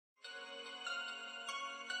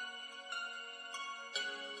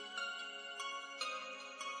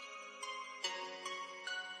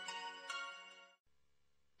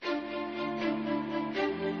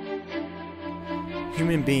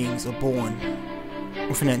Human beings are born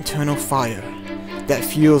with an internal fire that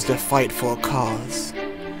fuels their fight for a cause.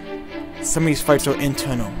 Some of these fights are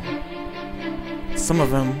internal, some of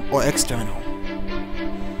them are external,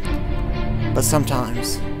 but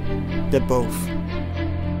sometimes they're both.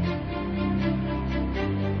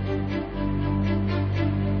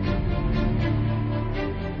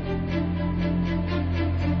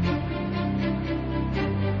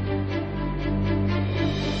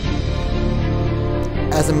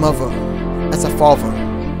 As a mother, as a father,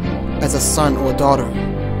 as a son or a daughter,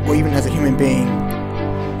 or even as a human being,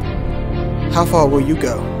 how far will you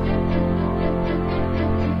go?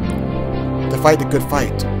 To fight the good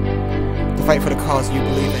fight. To fight for the cause you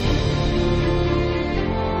believe in.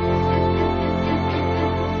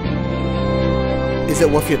 Is it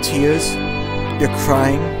worth your tears? Your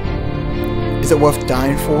crying? Is it worth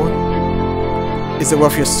dying for? Is it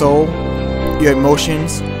worth your soul? Your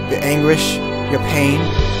emotions? Your anguish? Your pain,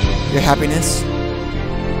 your happiness?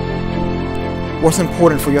 What's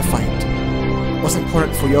important for your fight? What's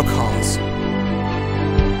important for your cause?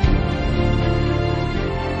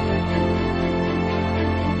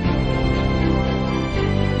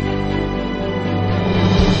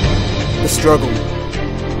 The struggle,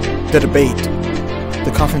 the debate,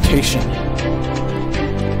 the confrontation,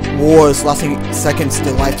 wars lasting seconds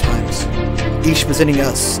to lifetimes, each presenting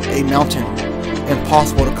us a mountain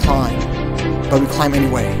impossible to climb. But we climb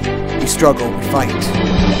anyway. We struggle, we fight,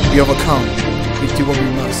 we overcome, we do what we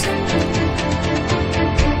must.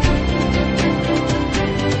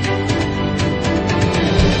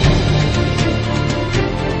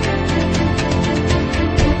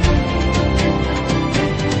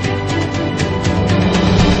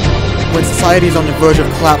 When society is on the verge of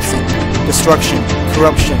collapsing, destruction,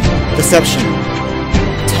 corruption, deception,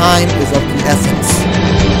 time is of the essence.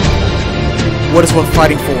 What is worth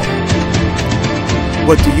fighting for?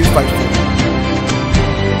 What do you fight for?